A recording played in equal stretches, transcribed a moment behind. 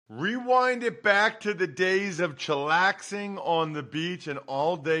Rewind it back to the days of chillaxing on the beach and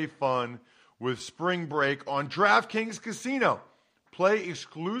all-day fun with Spring Break on DraftKings Casino. Play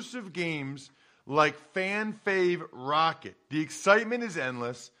exclusive games like Fan Fave Rocket. The excitement is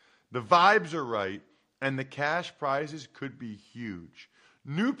endless, the vibes are right, and the cash prizes could be huge.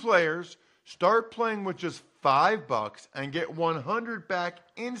 New players start playing with just $5 and get $100 back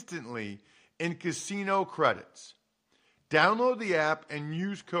instantly in casino credits. Download the app and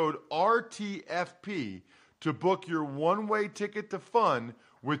use code RTFP to book your one-way ticket to fun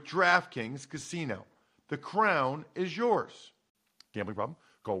with DraftKings Casino. The crown is yours. Gambling problem?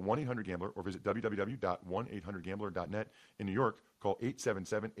 Call 1-800-GAMBLER or visit www.1800gambler.net. In New York, call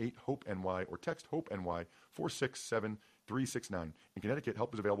 877-8-HOPE-NY or text HOPE-NY 467-369. In Connecticut,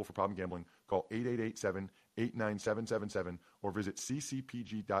 help is available for problem gambling. Call 888-7-897-7777 or visit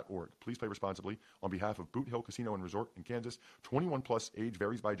ccpg.org. Please play responsibly. On behalf of Boot Hill Casino and Resort in Kansas, 21 plus, age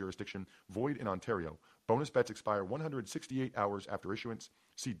varies by jurisdiction, void in Ontario. Bonus bets expire 168 hours after issuance.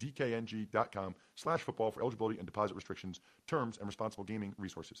 See dkng.com/football for eligibility and deposit restrictions, terms, and responsible gaming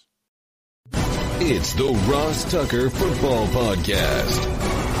resources. It's the Ross Tucker Football Podcast.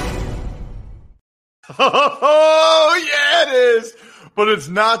 Oh, yeah, it is. But it's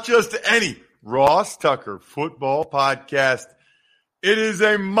not just any Ross Tucker Football Podcast. It is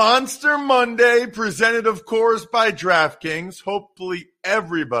a Monster Monday presented, of course, by DraftKings. Hopefully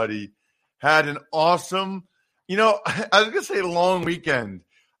everybody had an awesome, I was going to say long weekend.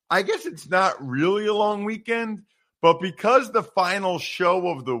 I guess it's not really a long weekend, but because the final show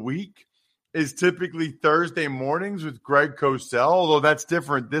of the week is typically Thursday mornings with Greg Cosell, although that's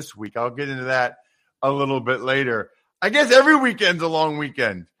different this week. I'll get into that a little bit later. I guess every weekend's a long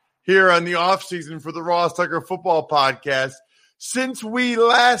weekend here on the off season for the Ross Tucker Football Podcast. Since we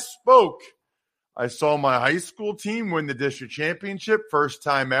last spoke, I saw my high school team win the district championship, first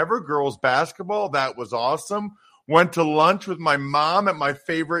time ever, girls basketball. That was awesome. Went to lunch with my mom at my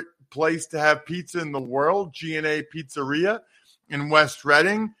favorite place to have pizza in the world, G&A Pizzeria in West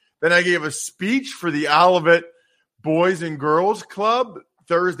Reading. Then I gave a speech for the Olivet Boys and Girls Club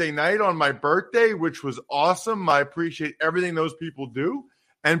Thursday night on my birthday, which was awesome. I appreciate everything those people do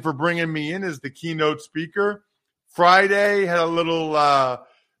and for bringing me in as the keynote speaker. Friday, had a little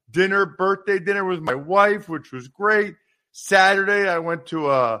birthday dinner with my wife, which was great. Saturday, I went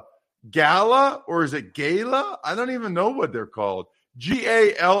to a gala, or is it gala? I don't even know what they're called.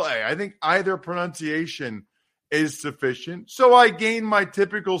 Gala. I think either pronunciation is sufficient. So I gained my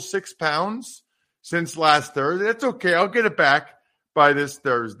typical 6 pounds since last Thursday. That's okay. I'll get it back by this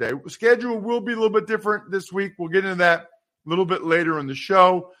Thursday. Schedule will be a little bit different this week. We'll get into that a little bit later in the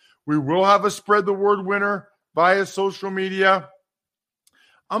show. We will have a spread the word winner via social media.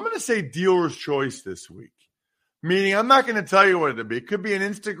 I'm going to say dealer's choice this week, meaning I'm not going to tell you what it'll be. It could be an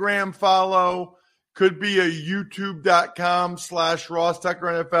Instagram follow, could be a youtube.com/Ross Tucker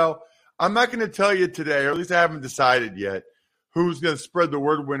NFL. I'm not going to tell you today, or at least I haven't decided yet, who's going to spread the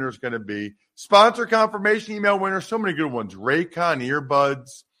word winner is going to be. Sponsor confirmation email winner, so many good ones. Raycon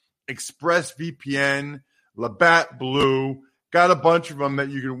earbuds, ExpressVPN, Labatt Blue. Got a bunch of them that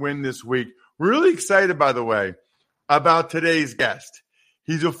you can win this week. Really excited, by the way, about today's guest.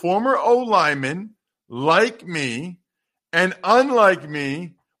 He's a former O-lineman, like me, and unlike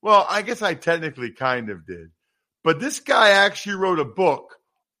me, well, I guess I technically kind of did. But this guy actually wrote a book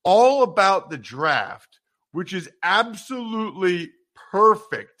all about the draft, which is absolutely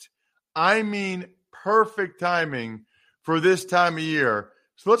perfect. I mean, perfect timing for this time of year.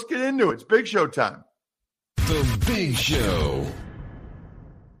 So let's get into it. It's Big Show time. The Big Show.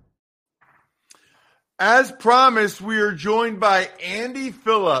 As promised, we are joined by Andy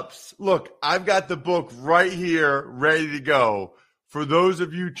Phillips. Look, I've got the book right here, ready to go. For those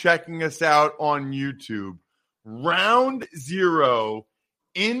of you checking us out on YouTube, Round Zero,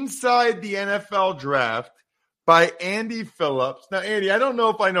 Inside the NFL Draft by Andy Phillips. Now, Andy, I don't know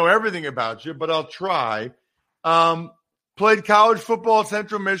if I know everything about you, but I'll try. Played college football at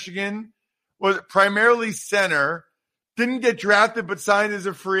Central Michigan, was primarily center, didn't get drafted but signed as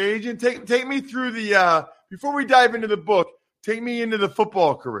a free agent. Take me through the before we dive into the book, take me into the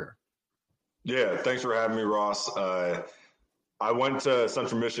football career. Yeah, thanks for having me, Ross. I went to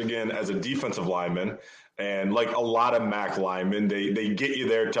Central Michigan as a defensive lineman. And like a lot of MAC linemen, they get you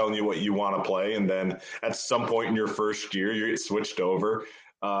there telling you what you want to play. And then at some point in your first year, you get switched over.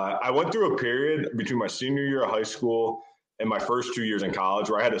 I went through a period between my senior year of high school and my first 2 years in college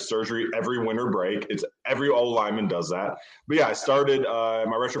where I had a surgery every winter break. It's every old lineman does that. But yeah, I started my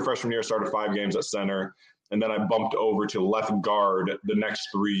redshirt freshman year, started 5 games at center. And then I bumped over to left guard the next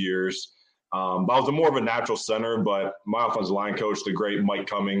 3 years. But I was more of a natural center, but my offensive line coach, the great Mike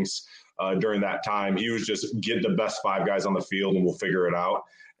Cummings, during that time, he was just get the best 5 guys on the field and we'll figure it out.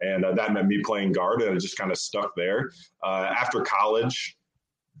 And that meant me playing guard, and it just kind of stuck there. After college,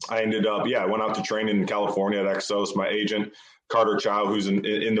 I ended up, I went out to train in California at Exos. My agent, Carter Chow, who's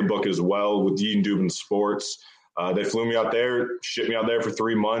in the book as well with Dean Dubin Sports. They flew me out there, shipped me out there for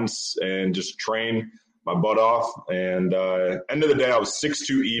 3 months and just trained my butt off. And end of the day, I was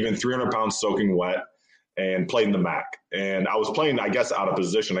 6'2" even, 300 pounds soaking wet, and played in the MAC. And I was playing, I guess, out of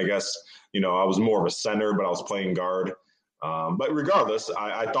position. I guess, I was more of a center, but I was playing guard. But regardless,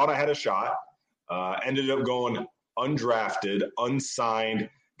 I thought I had a shot. Ended up going undrafted, unsigned,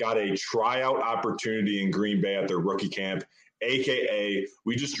 got a tryout opportunity in Green Bay at their rookie camp, AKA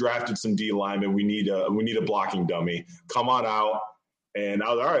we just drafted some D linemen. We need a blocking dummy. Come on out. And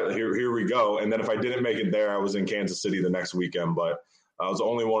I was, all right, here we go. And then if I didn't make it there, I was in Kansas City the next weekend. But I was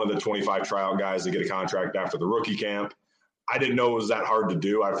only one of the 25 tryout guys to get a contract after the rookie camp. I didn't know it was that hard to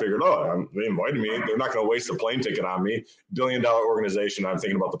do. I figured, they invited me. They're not going to waste a plane ticket on me. $1 billion organization. I'm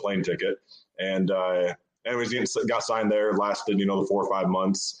thinking about the plane ticket. And anyways, got signed there. Lasted, the 4 or 5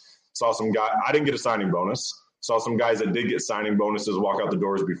 months. Saw some guy. I didn't get a signing bonus. Saw some guys that did get signing bonuses walk out the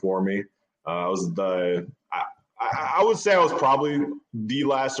doors before me. I would say I was probably the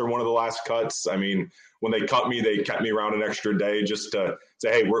last or one of the last cuts. I mean, when they cut me, they kept me around an extra day just to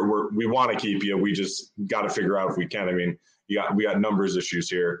say, hey, we want to keep you. We just got to figure out if we can. I mean, we got numbers issues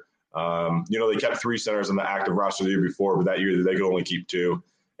here. They kept 3 centers on the active roster the year before, but that year they could only keep 2.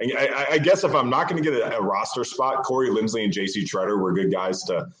 And I guess if I'm not going to get a roster spot, Corey Linsley and J.C. Treader were good guys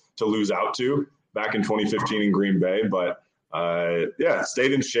to lose out to back in 2015 in Green Bay. But,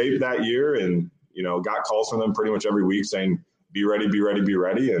 stayed in shape that year and, got calls from them pretty much every week saying, be ready, be ready, be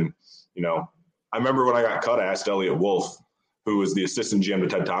ready. And, I remember when I got cut, I asked Elliot Wolf, who was the assistant GM to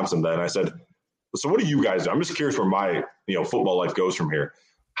Ted Thompson then. I said, so what do you guys do? I'm just curious where my, football life goes from here.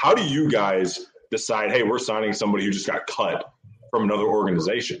 How do you guys decide, hey, we're signing somebody who just got cut from another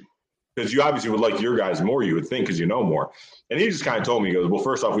organization? Because you obviously would like your guys more, you would think, because you know more. And he just kind of told me, he goes, well,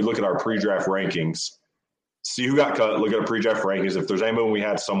 first off, we look at our pre-draft rankings, see who got cut, look at our pre-draft rankings. If there's anyone we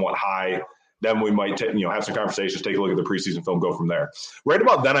had somewhat high, then we might have some conversations, take a look at the preseason film, go from there. Right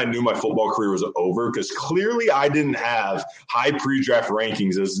about then, I knew my football career was over because clearly I didn't have high pre-draft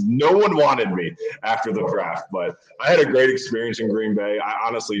rankings as no one wanted me after the draft. But I had a great experience in Green Bay. I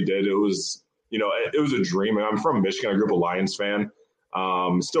honestly did. It was, it was a dream. I'm from Michigan. I grew up a Lions fan.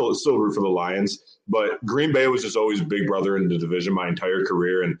 Still root for the Lions. But Green Bay was just always big brother in the division my entire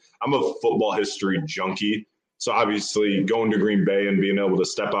career. And I'm a football history junkie. So obviously going to Green Bay and being able to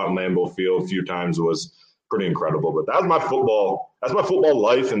step out in Lambeau Field a few times was pretty incredible. But that's my football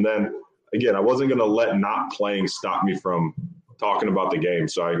life. And then again, I wasn't going to let not playing stop me from talking about the game.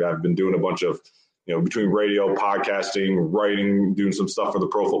 So I've been doing a bunch of, between radio, podcasting, writing, doing some stuff for the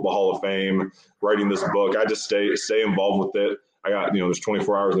Pro Football Hall of Fame, writing this book. I just stay involved with it. I got, there's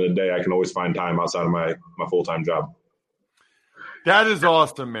 24 hours in a day. I can always find time outside of my full-time job. That is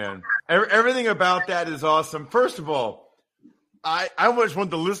awesome, man. Everything about that is awesome. First of all, I just want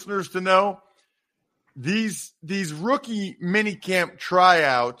the listeners to know these rookie minicamp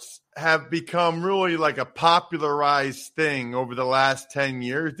tryouts have become really like a popularized thing over the last 10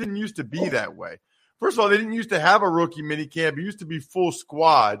 years. It didn't used to be that way. First of all, they didn't used to have a rookie minicamp. It used to be full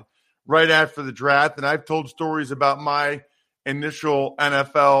squad right after the draft. And I've told stories about my initial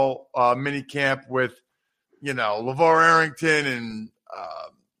NFL minicamp with, LeVar Arrington and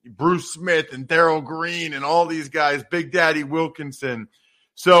Bruce Smith and Darryl Green and all these guys, Big Daddy Wilkinson.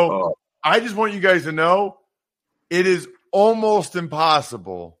 So I just want you guys to know it is almost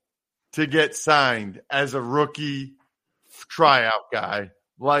impossible to get signed as a rookie tryout guy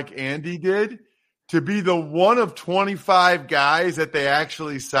like Andy did. To be the one of 25 guys that they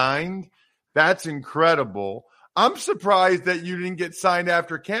actually signed, that's incredible. I'm surprised that you didn't get signed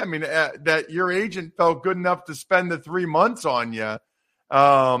after camp. I mean, that your agent felt good enough to spend the 3 months on you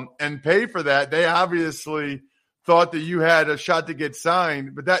and pay for that. They obviously thought that you had a shot to get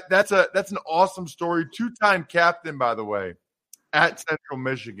signed. But that's an awesome story. 2-time captain, by the way, at Central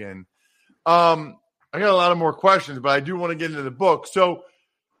Michigan. I got a lot of more questions, but I do want to get into the book. So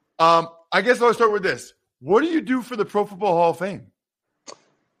I guess I'll start with this. What do you do for the Pro Football Hall of Fame?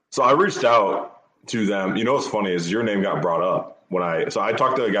 So I reached out to them. What's funny is your name got brought up when I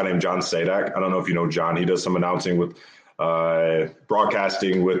talked to a guy named John Sadak. I don't know if you know John. He does some announcing with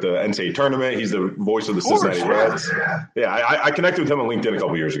broadcasting with the NCAA tournament. He's the voice of the Cincinnati Reds. Yeah, I connected with him on LinkedIn a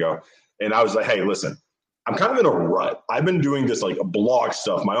couple years ago, and I was like, hey, listen, I'm kind of in a rut. I've been doing this like blog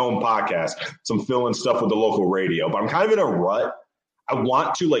stuff, my own podcast, some fill-in stuff with the local radio, but I'm kind of in a rut. I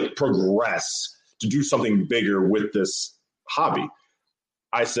want to like progress to do something bigger with this hobby.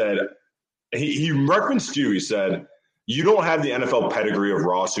 I said, he referenced you. He said, you don't have the NFL pedigree of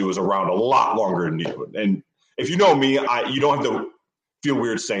Ross, who was around a lot longer than you. And if you know me, you don't have to feel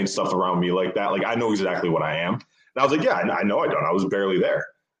weird saying stuff around me like that. Like, I know exactly what I am. And I was like, yeah, I know I don't. I was barely there.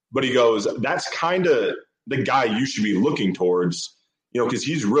 But he goes, that's kind of the guy you should be looking towards, because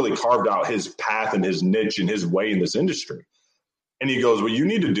he's really carved out his path and his niche and his way in this industry. And he goes, what you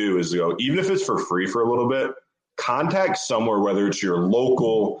need to do is go, even if it's for free for a little bit, contact somewhere, whether it's your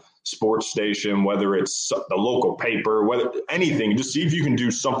local sports station, whether it's the local paper, whether anything, just see if you can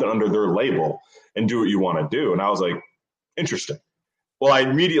do something under their label and do what you want to do. And I was like, interesting. Well, I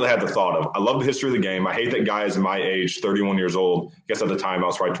immediately had the thought of, I love the history of the game. I hate that guys my age, 31 years old, I guess at the time I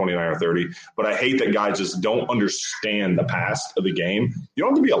was probably 29 or 30, but I hate that guys just don't understand the past of the game. You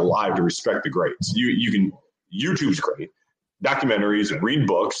don't have to be alive to respect the greats. You can, YouTube's great, documentaries and read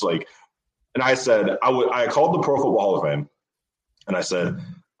books. And I said, I called the Pro Football Hall of Fame and I said,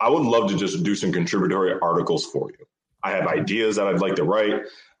 I would love to just do some contributory articles for you. I have ideas that I'd like to write.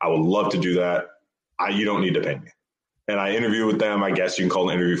 I would love to do that. You don't need to pay me. And I interviewed with them. I guess you can call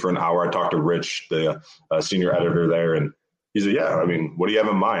an interview for an hour. I talked to Rich, the senior editor there, and he said, yeah, I mean, what do you have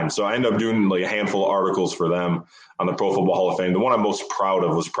in mind? So I ended up doing like a handful of articles for them on the Pro Football Hall of Fame. The one I'm most proud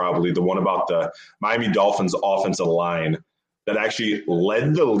of was probably the one about the Miami Dolphins offensive line that actually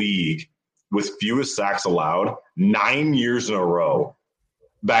led the league with fewest sacks allowed 9 years in a row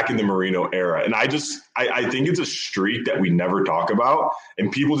back in the Marino era. And I think it's a streak that we never talk about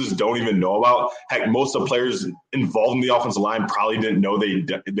and people just don't even know about. Heck, most of the players involved in the offensive line probably didn't know they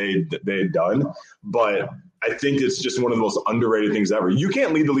had done. But I think it's just one of the most underrated things ever. You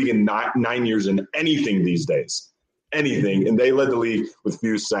can't lead the league in 9 years in anything these days. Anything. And they led the league with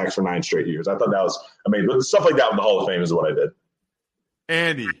fewest sacks for 9 straight years. I thought that was amazing. But stuff like that with the Hall of Fame is what I did.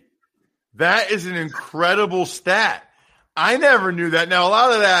 Andy, that is an incredible stat. I never knew that. Now, a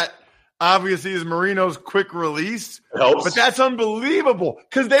lot of that obviously is Marino's quick release, but that's unbelievable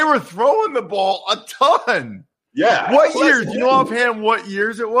because they were throwing the ball a ton. Yeah. What years? Do you know offhand what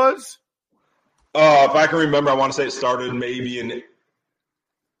years it was? If I can remember, I want to say it started maybe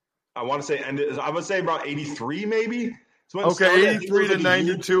I would say about 83 maybe. Okay, 83 to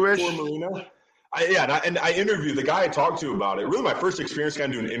 92-ish. I interviewed the guy I talked to about it. Really, my first experience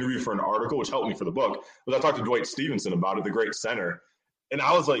kind of doing an interview for an article, which helped me for the book, was I talked to Dwight Stevenson about it, the great center. And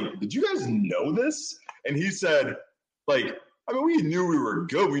I was like, did you guys know this? And he said, we knew we were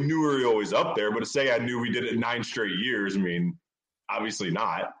good. We knew we were always up there. But to say I knew we did it 9 straight years, I mean, obviously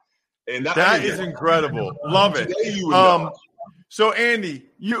not. And that is incredible. Love it. So, Andy,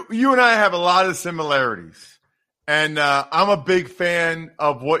 you and I have a lot of similarities. And I'm a big fan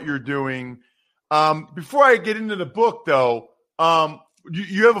of what you're doing. Before I get into the book, though,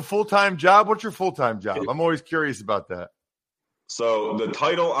 you have a full-time job. What's your full-time job? I'm always curious about that. So the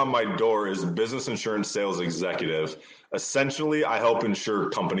title on my door is Business Insurance Sales Executive. Essentially, I help insure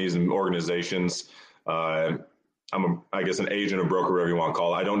companies and organizations. I'm, I guess, an agent or broker, whatever you want to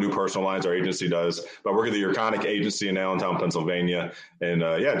call it. I don't do personal lines. Our agency does. But I work at the Urconic Agency in Allentown, Pennsylvania. And,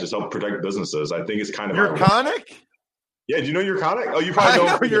 just help protect businesses. I think it's kind of – Urconic? Yeah, do you know Urconic? Oh, you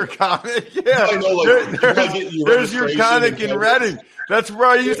probably know Urconic. Yeah, there's Urconic in Reading. That's where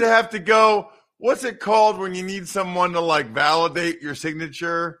I used to have to go. What's it called when you need someone to validate your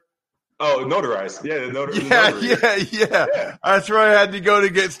signature? Oh, notarized. Yeah, yeah. That's where I had to go to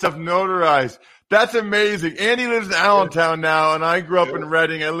get stuff notarized. That's amazing. Andy lives in Allentown now, and I grew up in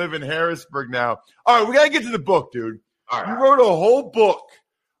Reading. I live in Harrisburg now. All right, we got to get to the book, dude. All right. You wrote a whole book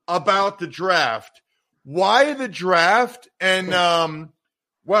about the draft. Why the draft? And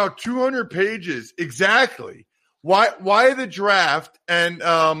 200 pages exactly. Why the draft? And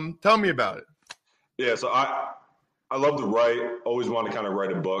tell me about it. Yeah, so I love to write. Always want to kind of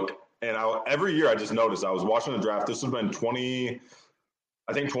write a book. And every year I just noticed I was watching the draft. This has been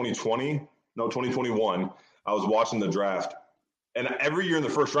 2021. I was watching the draft, and every year in the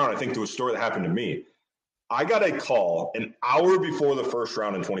first round, I think there was a story that happened to me. I got a call an hour before the first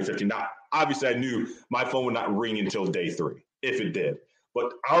round in 2015. Now, obviously, I knew my phone would not ring until day 3, if it did. But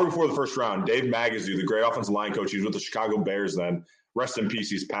an hour before the first round, Dave Magazoo, the great offensive line coach, he was with the Chicago Bears then. Rest in peace,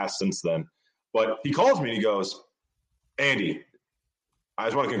 he's passed since then. But he calls me and he goes, Andy, I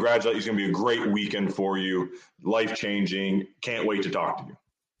just want to congratulate you. It's going to be a great weekend for you. Life-changing. Can't wait to talk to you.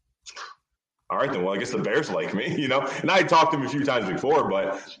 All right, then. Well, I guess the Bears like me, And I had talked to him a few times before,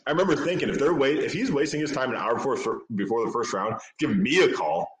 but I remember thinking if he's wasting his time an hour before the first round, give me a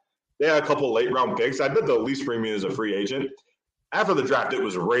call. They had a couple of late-round picks. I bet they'll at least bring me as a free agent. After the draft, it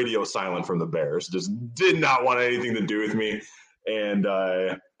was radio silent from the Bears. Just did not want anything to do with me. And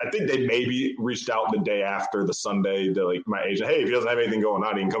I think they maybe reached out the day after the Sunday to like my agent, hey, if he doesn't have anything going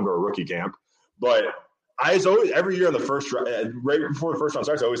on, he can come to a rookie camp. But I always, every year in the first round, right before the first round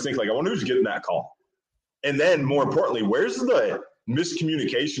starts, I always think like, I wonder who's getting that call. And then more importantly, where's the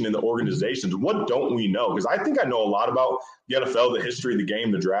miscommunication in the organizations? What don't we know? Because I think I know a lot about the NFL, the history of the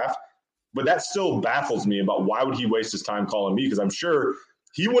game, the draft, but that still baffles me about why would he waste his time calling me? Because I'm sure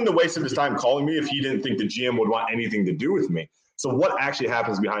he wouldn't have wasted his time calling me if he didn't think the GM would want anything to do with me. So what actually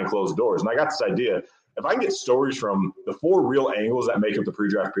happens behind closed doors? And I got this idea. If I can get stories from the 4 real angles that make up the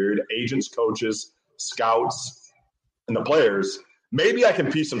pre-draft period, agents, coaches, scouts, and the players, maybe I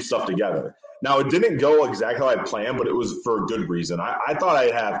can piece some stuff together. Now, it didn't go exactly how I planned, but it was for a good reason. I thought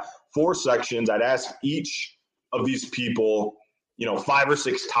I'd have 4 sections. I'd ask each of these people, 5 or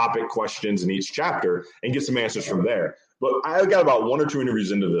 6 topic questions in each chapter and get some answers from there. But I got about 1 or 2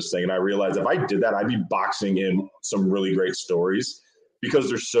 interviews into this thing, and I realized if I did that, I'd be boxing in some really great stories because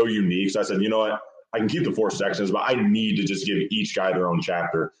they're so unique. So I said, you know what? I can keep the 4 sections, but I need to just give each guy their own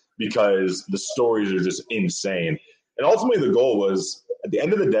chapter because the stories are just insane. And ultimately the goal was, at the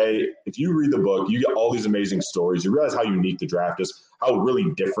end of the day, if you read the book, you get all these amazing stories. You realize how unique the draft is, how really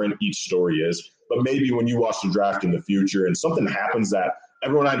different each story is. But maybe when you watch the draft in the future and something happens that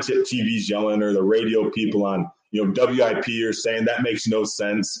everyone on TV's yelling or the radio people on WIP are saying that makes no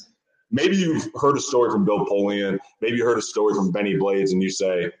sense. Maybe you've heard a story from Bill Polian. Maybe you heard a story from Benny Blades and you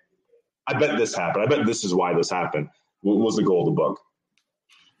say, I bet this happened. I bet this is why this happened. What was the goal of the book?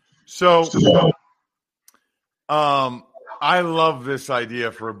 So, I love this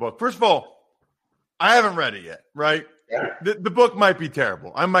idea for a book. First of all, I haven't read it yet, right? Yeah. The book might be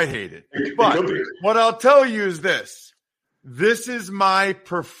terrible. I might hate it. But what I'll tell you is this. This is my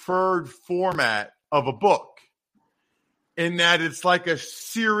preferred format of a book in that it's like a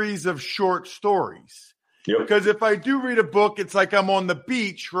series of short stories. Yep. Because if I do read a book, it's like I'm on the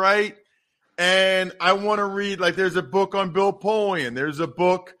beach, right? And I want to read, like there's a book on Bill Polian. There's a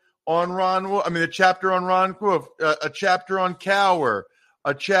book on a chapter on Ron Wolf, a chapter on Cower,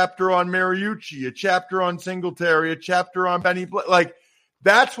 a chapter on Mariucci, a chapter on Singletary, a chapter on Benny Blades. Like,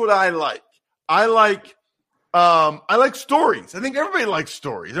 that's what I like. I like stories. I think everybody likes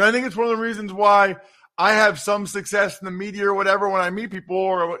stories. And I think it's one of the reasons why I have some success in the media or whatever when I meet people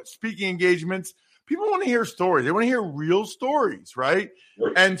or speaking engagements. People want to hear stories. They want to hear real stories, right?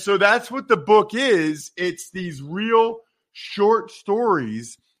 And so that's what the book is. It's these real short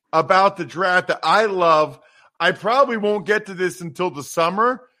stories about the draft that I love. I probably won't get to this until the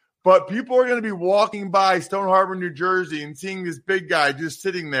summer, but people are going to be walking by Stone Harbor, New Jersey and seeing this big guy just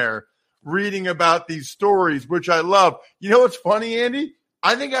sitting there reading about these stories, which I love. You know what's funny, Andy?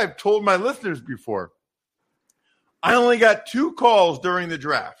 I think I've told my listeners before. I only got 2 calls during the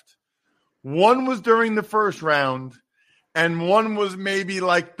draft. One was during the first round, and one was maybe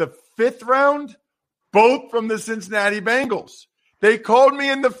like the 5th round, both from the Cincinnati Bengals. They called me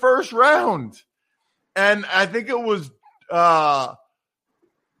in the first round, and I think it was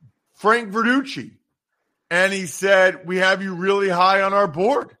Frank Verducci, and he said, we have you really high on our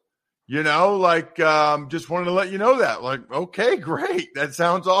board. Just wanted to let you know that. Like, okay, great. That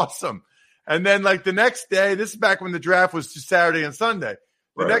sounds awesome. And then, like, the next day, this is back when the draft was just Saturday and Sunday.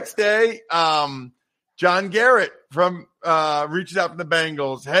 The next day, John Garrett from reaches out from the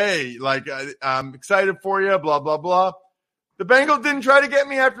Bengals. Hey, I'm excited for you, blah, blah, blah. The Bengals didn't try to get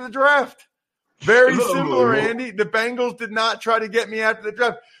me after the draft. Very similar, Andy. The Bengals did not try to get me after the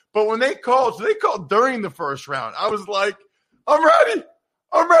draft. But when they called, so they called during the first round. I was like, I'm ready.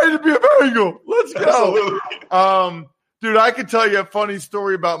 I'm ready to be a Bengal. Let's go. Dude, I could tell you a funny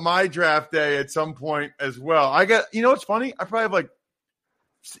story about my draft day at some point as well. What's funny? I probably have like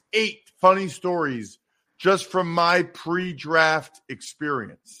 8 funny stories just from my pre-draft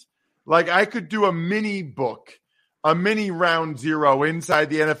experience. Like I could do a mini book, a mini round 0 inside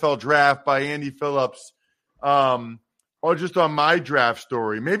the NFL draft by Andy Phillips, or just on my draft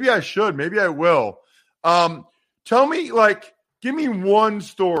story. Maybe I should. Maybe I will. Tell me, give me one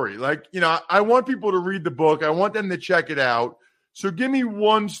story. I want people to read the book. I want them to check it out. So give me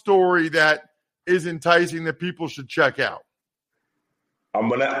one story that is enticing that people should check out. I'm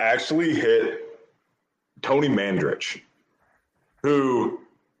going to actually hit Tony Mandrich, who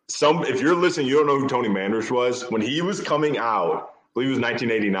if you're listening, you don't know who Tony Mandrich was. When he was coming out, I believe it was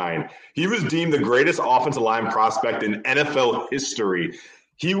 1989, he was deemed the greatest offensive line prospect in NFL history.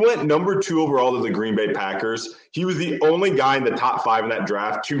 He went number 2 overall to the Green Bay Packers. He was the only guy in the top 5 in that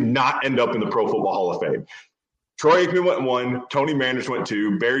draft to not end up in the Pro Football Hall of Fame. Troy Aikman went 1, Tony Mandrich went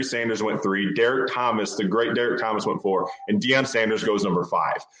 2, Barry Sanders went 3, Derek Thomas, the great Derek Thomas went 4, and Deion Sanders goes number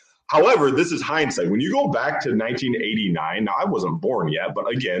 5. However, this is hindsight. When you go back to 1989, now I wasn't born yet,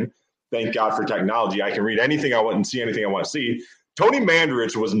 but again, thank God for technology. I can read anything I want and see anything I want to see. Tony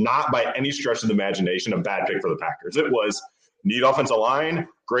Mandarich was not by any stretch of the imagination a bad pick for the Packers. It was need offensive line,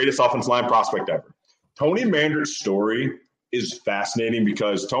 greatest offensive line prospect ever. Tony Mandarich's story is fascinating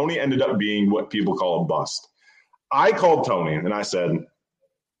because Tony ended up being what people call a bust. I called Tony and I said,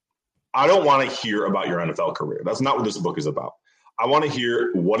 I don't want to hear about your NFL career. That's not what this book is about. I want to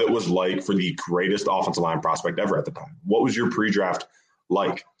hear what it was like for the greatest offensive line prospect ever at the time. What was your pre-draft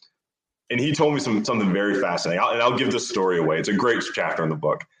like? And he told me something very fascinating. I'll give this story away. It's a great chapter in the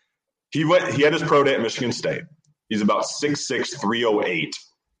book. He had his pro day at Michigan State. He's about 6'6", 308,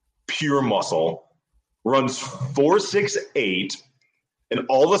 pure muscle, runs 4.68, and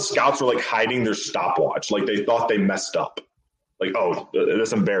all the scouts were like hiding their stopwatch. Like they thought they messed up. Like, oh,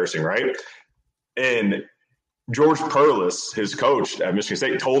 that's embarrassing, right? And George Perlis, his coach at Michigan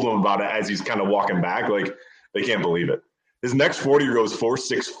State, told him about it as he's kind of walking back. Like, they can't believe it. His next 40 goes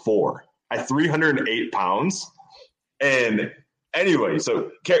 4.64 at 308 pounds. And anyway,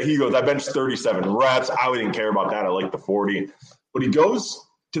 so he goes, I benched 37 reps. I didn't care about that. I like the 40. But he goes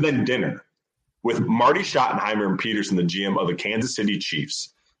to then dinner with Marty Schottenheimer and Peterson, the GM of the Kansas City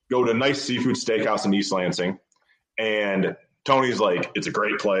Chiefs. Go to a nice seafood steakhouse in East Lansing. And Tony's like, it's a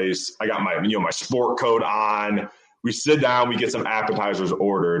great place. I got my sport coat on. We sit down, we get some appetizers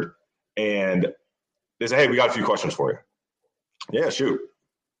ordered, and they say, hey, we got a few questions for you. Yeah, shoot.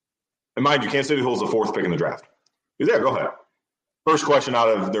 And mind you, Kansas City holds the 4th pick in the draft. He's there, go ahead. First question out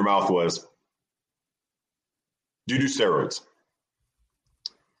of their mouth was, do you do steroids?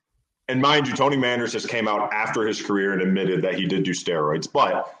 And mind you, Tony Manders just came out after his career and admitted that he did do steroids,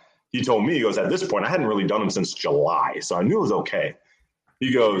 but he told me, he goes, at this point, I hadn't really done them since July, so I knew it was okay.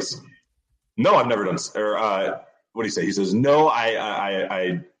 He goes, no, I've never done, or what do you say? He says, no,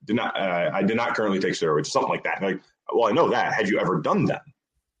 I did not currently take steroids, something like that. I'm like, well, I know that. Had you ever done that?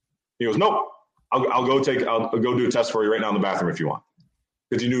 He goes, nope. I'll go do a test for you right now in the bathroom if you want.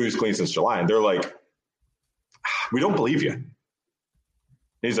 Because he knew he was clean since July. And they're like, we don't believe you. And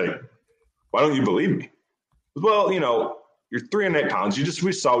he's like, why don't you believe me? Well, you're 308 pounds.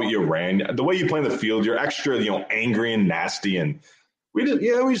 We saw what you ran. The way you play in the field, you're extra, angry and nasty. And we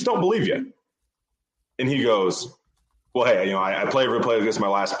just don't believe you. And he goes, well, hey, I play every play against my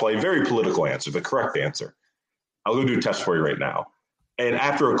last play. Very political answer, the correct answer. I'll go do a test for you right now. And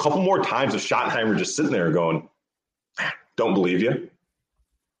after a couple more times of Schottenheimer just sitting there going, don't believe you,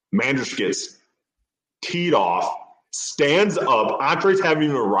 Manders gets teed off, stands up. Entrees haven't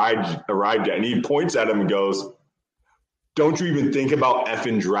even arrived yet. And he points at him and goes, don't you even think about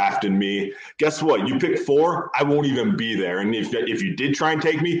effing drafting me. Guess what? You pick 4, I won't even be there. And if you did try and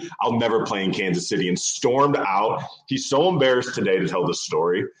take me, I'll never play in Kansas City. And stormed out. He's so embarrassed today to tell this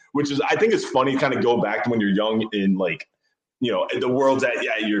story, which is, I think it's funny, kind of go back to when you're young in the world's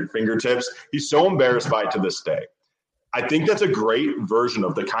at your fingertips. He's so embarrassed by it to this day. I think that's a great version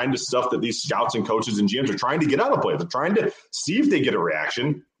of the kind of stuff that these scouts and coaches and GMs are trying to get out of players. They're trying to see if they get a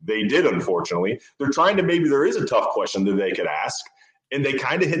reaction. They did, unfortunately. They're trying to, maybe there is a tough question that they could ask, and they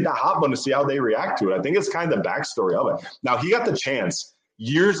kind of hit that hot button to see how they react to it. I think it's kind of the backstory of it. Now, he got the chance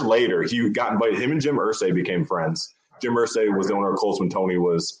years later. He got invited. Him and Jim Irsay became friends. Jim Irsay was the owner of Colts when Tony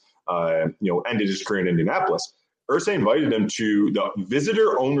was, ended his career in Indianapolis. Irsay invited him to the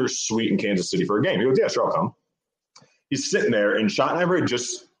visitor owner's suite in Kansas City for a game. He goes, yeah, sure, I'll come. He's sitting there, and Schottenheimer had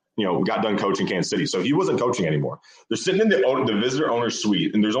just, got done coaching Kansas City, so he wasn't coaching anymore. They're sitting in the visitor owner's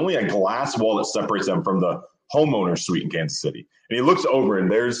suite, and there's only a glass wall that separates them from the homeowner's suite in Kansas City. And he looks over,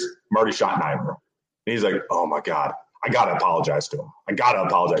 and there's Marty Schottenheimer. And he's like, oh, my God, I got to apologize to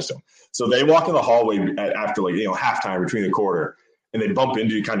him. So they walk in the hallway after, halftime between the quarter, and they bump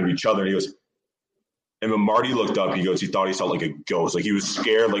into kind of each other, and he goes, and when Marty looked up, he thought he saw like a ghost. Like he was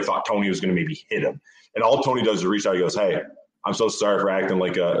scared, thought Tony was going to maybe hit him. And all Tony does is reach out. He goes, hey, I'm so sorry for acting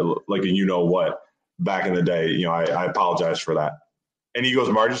like a you-know-what back in the day. I apologize for that. And he goes,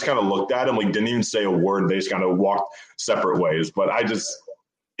 Marty just kind of looked at him, didn't even say a word. They just kind of walked separate ways. But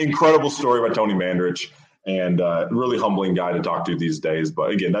incredible story by Tony Mandarich. And really humbling guy to talk to these days.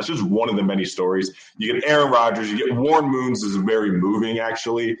 But again, that's just one of the many stories. You get Aaron Rodgers, you get Warren Moons is very moving,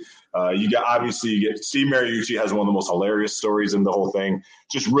 actually. You get Steve Mariucci has one of the most hilarious stories in the whole thing.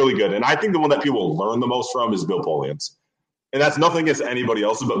 Just really good. And I think the one that people learn the most from is Bill Polian's. And that's nothing against anybody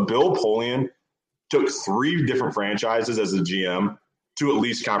else, but Bill Polian took 3 different franchises as a GM to at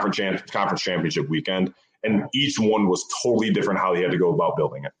least conference championship weekend. And each one was totally different how he had to go about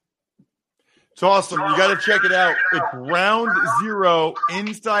building it. It's awesome. You got to check it out. It's Round 0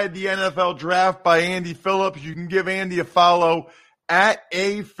 Inside the NFL Draft by Andy Phillips. You can give Andy a follow at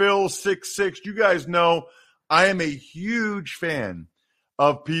APhil66. You guys know I am a huge fan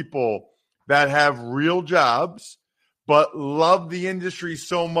of people that have real jobs but love the industry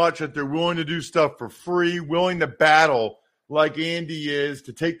so much that they're willing to do stuff for free, willing to battle like Andy is,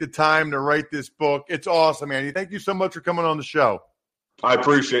 to take the time to write this book. It's awesome, Andy. Thank you so much for coming on the show. I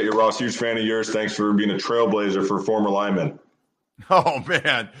appreciate you, Ross. Huge fan of yours. Thanks for being a trailblazer for former linemen. Oh,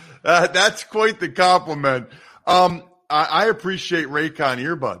 man. That's quite the compliment. I appreciate Raycon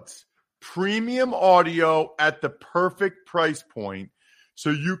earbuds. Premium audio at the perfect price point so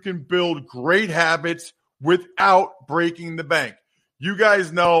you can build great habits without breaking the bank. You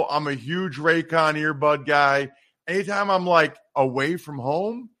guys know I'm a huge Raycon earbud guy. Anytime I'm like away from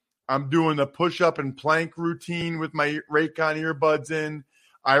home, I'm doing the push-up and plank routine with my Raycon earbuds in.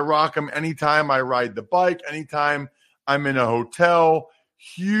 I rock them anytime I ride the bike, anytime I'm in a hotel.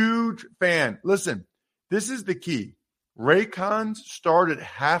 Huge fan. Listen, this is the key. Raycons start at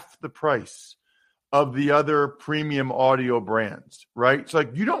half the price of the other premium audio brands, right? It's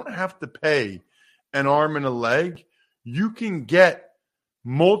like you don't have to pay an arm and a leg. You can get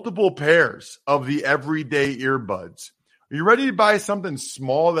multiple pairs of the everyday earbuds. Are you ready to buy something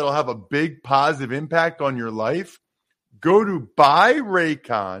small that'll have a big positive impact on your life? Go to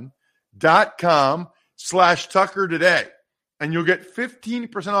buyraycon.com/Tucker today, and you'll get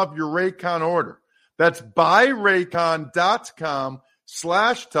 15% off your Raycon order. That's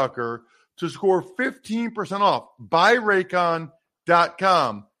buyraycon.com/Tucker to score 15% off.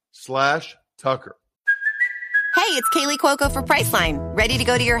 buyraycon.com/Tucker. Hey, it's Kaylee Cuoco for Priceline. Ready to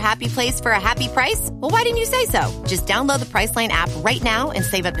go to your happy place for a happy price? Well, why didn't you say so? Just download the Priceline app right now and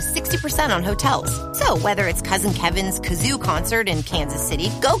save up to 60% on hotels. So whether it's Cousin Kevin's Kazoo Concert in Kansas City,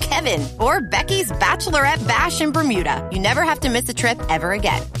 go Kevin, or Becky's Bachelorette Bash in Bermuda, you never have to miss a trip ever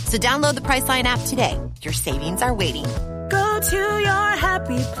again. So download the Priceline app today. Your savings are waiting. Go to your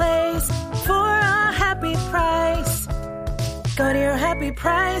happy place for a happy price. Go to your happy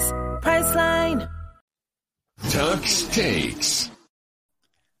price, Priceline. Tuck's Takes.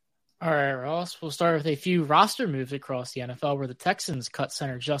 All right, Ross, we'll start with a few roster moves across the NFL where the Texans cut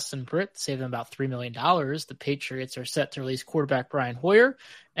center Justin Britt, save them about $3 million. The Patriots are set to release quarterback Brian Hoyer,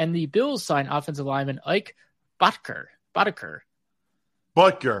 and the Bills sign offensive lineman Ike Boettger. It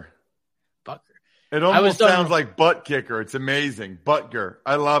almost sounds like butt kicker. It's amazing. Butker.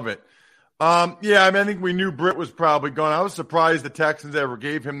 I love it. I think we knew Britt was probably gone. I was surprised the Texans ever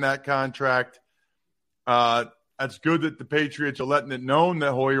gave him that contract. That's good that the Patriots are letting it known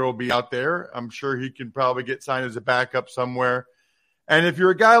that Hoyer will be out there. I'm sure he can probably get signed as a backup somewhere. And if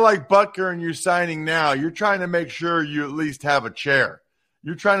you're a guy like Butker and you're signing now, you're trying to make sure you at least have a chair.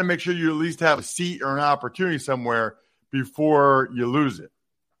 You're trying to make sure you at least have a seat or an opportunity somewhere before you lose it.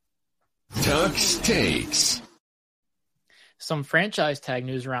 Tuck's Takes. Some franchise tag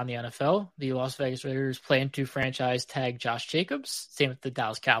news around the NFL. The Las Vegas Raiders plan to franchise tag Josh Jacobs. Same with the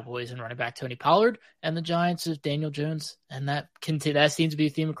Dallas Cowboys and running back Tony Pollard. And the Giants is Daniel Jones. And that seems to be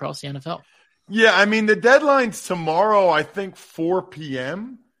a theme across the NFL. Yeah, the deadline's tomorrow, I think 4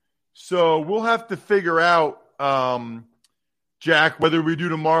 p.m. So we'll have to figure out, Jack, whether we do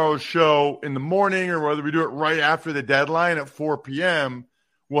tomorrow's show in the morning or whether we do it right after the deadline at 4 p.m.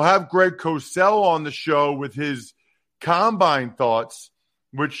 We'll have Greg Cosell on the show with his Combine thoughts,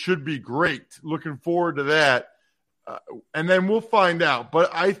 which should be great. Looking forward to that. And then we'll find out.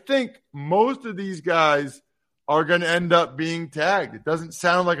 But I think most of these guys are going to end up being tagged. It doesn't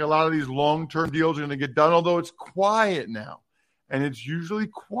sound like a lot of these long-term deals are going to get done, although it's quiet now. And it's usually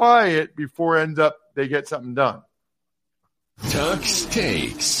quiet before it ends up they get something done. Tuck's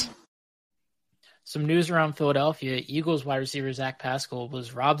Takes. Some news around Philadelphia. Eagles wide receiver Zach Pascal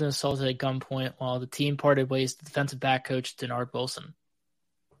was robbed and assaulted at gunpoint while the team parted ways with defensive back coach Denard Wilson.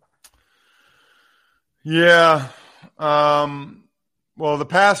 Yeah. Well, the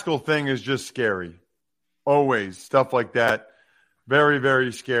Pascal thing is just scary. Always. Stuff like that. Very,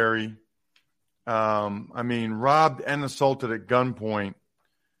 very scary. Robbed and assaulted at gunpoint.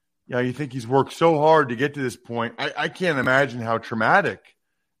 Yeah, you think he's worked so hard to get to this point. I can't imagine how traumatic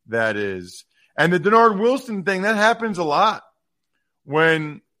that is. And the Denard Wilson thing, that happens a lot.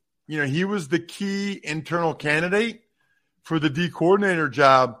 When, he was the key internal candidate for the D coordinator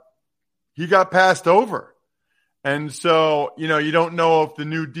job, he got passed over. And so, you don't know if the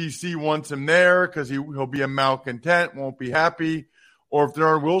new DC wants him there because he'll be a malcontent, won't be happy. Or if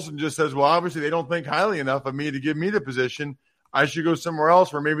Denard Wilson just says, well, obviously they don't think highly enough of me to give me the position. I should go somewhere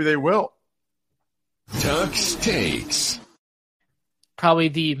else where maybe they will. Tuck's Takes. Probably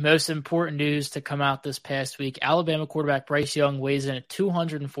the most important news to come out this past week. Alabama quarterback Bryce Young weighs in at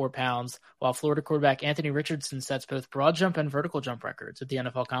 204 pounds, while Florida quarterback Anthony Richardson sets both broad jump and vertical jump records at the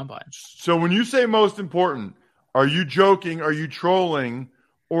NFL Combine. So when you say most important, are you joking? Are you trolling?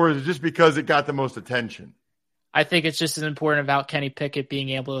 Or is it just because it got the most attention? I think it's just as important about Kenny Pickett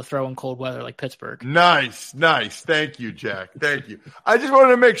being able to throw in cold weather like Pittsburgh. Nice. Thank you, Jack. Thank you. I just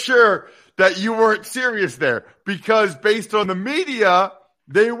wanted to make sure that you weren't serious there, because based on the media,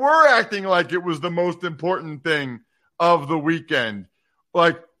 they were acting like it was the most important thing of the weekend.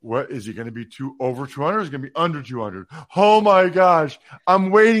 Like, what is he going to be over 200? Is he going to be under 200? Oh my gosh.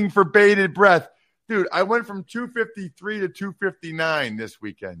 I'm waiting for bated breath. Dude, I went from 253 to 259 this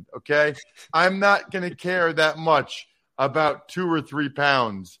weekend, okay? I'm not going to care that much about 2 or 3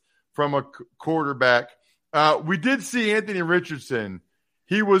 pounds from a quarterback. We did see Anthony Richardson.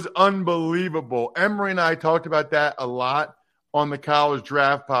 He was unbelievable. Emery and I talked about that a lot on the College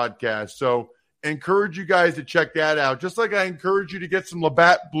Draft podcast. So encourage you guys to check that out, just like I encourage you to get some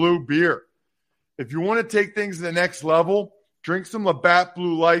Labatt Blue beer. If you want to take things to the next level, drink some Labatt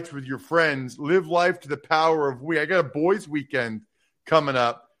Blue Lights with your friends. Live life to the power of we. I got a boys' weekend coming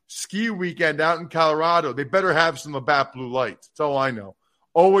up, ski weekend out in Colorado. They better have some Labatt Blue Lights. That's all I know.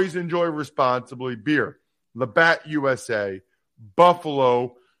 Always enjoy responsibly. Beer, Labatt USA,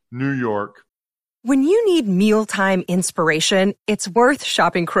 Buffalo, New York. When you need mealtime inspiration, it's worth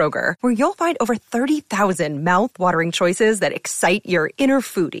shopping Kroger, where you'll find over 30,000 mouth-watering choices that excite your inner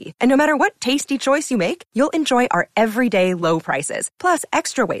foodie. And no matter what tasty choice you make, you'll enjoy our everyday low prices, plus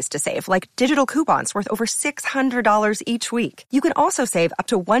extra ways to save, like digital coupons worth over $600 each week. You can also save up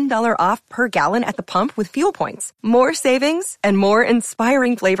to $1 off per gallon at the pump with fuel points. More savings and more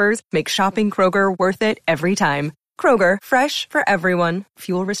inspiring flavors make shopping Kroger worth it every time. Kroger, fresh for everyone.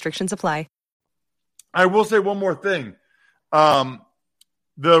 Fuel restrictions apply. I will say one more thing. The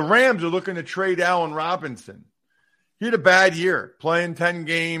Rams are looking to trade Allen Robinson. He had a bad year, playing 10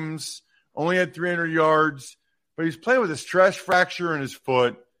 games, only had 300 yards, but he's playing with a stress fracture in his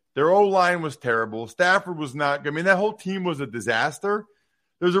foot. Their O-line was terrible. Stafford was not good. I mean, that whole team was a disaster.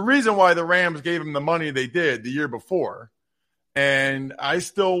 There's a reason why the Rams gave him the money they did the year before, and I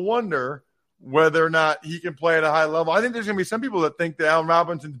still wonder whether or not he can play at a high level. I think there's going to be some people that think that Allen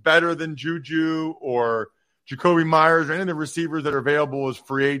Robinson's better than Juju or Jacoby Myers or any of the receivers that are available as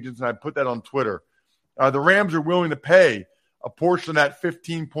free agents, and I put that on Twitter. The Rams are willing to pay a portion of that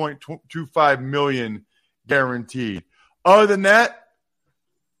 $15.25 million guaranteed. Other than that,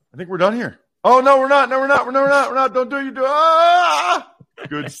 I think we're done here. Oh, no, we're not. We're not. Don't do it. You do it. Ah!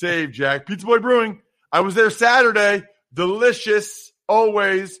 Good save, Jack. Pizza Boy Brewing. I was there Saturday. Delicious,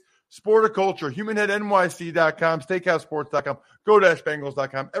 always. Sporticulture, HumanHeadNYC.com, SteakhouseSports.com,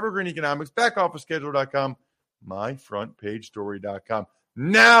 Go-Bengals.com, EvergreenEconomics, BackOfficeSchedule.com, MyFrontPageStory.com.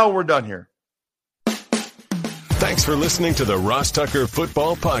 Now we're done here. Thanks for listening to the Ross Tucker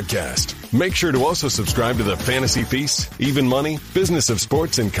Football Podcast. Make sure to also subscribe to the Fantasy Feast, Even Money, Business of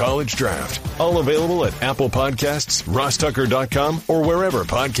Sports, and College Draft. All available at Apple Podcasts, RossTucker.com, or wherever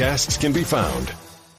podcasts can be found.